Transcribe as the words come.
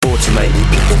Too many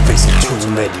people facing too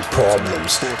many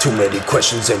problems, too many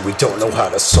questions and we don't know how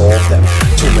to solve them.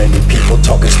 Too many people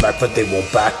talking smack but they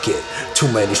won't back it.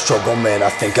 Too many struggle men, I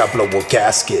think I blow a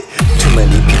gasket. Too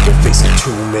many people facing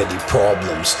too many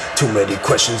problems, too many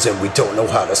questions and we don't know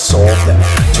how to solve them.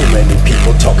 Too many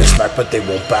people talking smack but they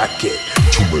won't back it.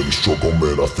 Too many struggle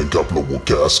men, I think I blow a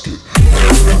gasket.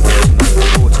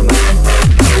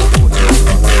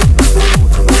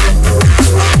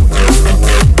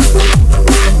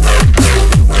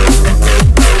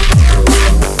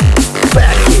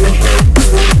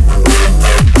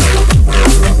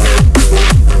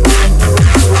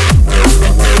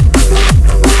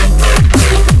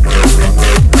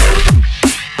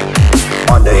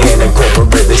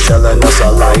 Selling us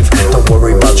a life. Don't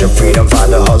worry about your freedom,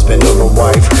 find a husband or a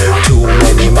wife. Too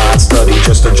many minds study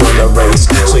just to join the race,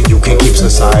 so you can keep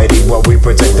society while we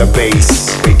protect the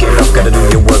base. Waking up, gotta do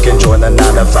your work and join the 9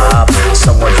 to 5.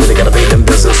 Someone's really gotta pay them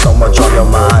bills, there's so much on your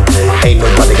mind. Ain't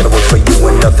nobody gonna work for you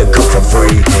and nothing come for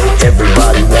free.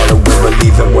 Everybody wanna win,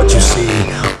 believe in what you see.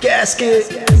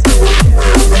 Gasket.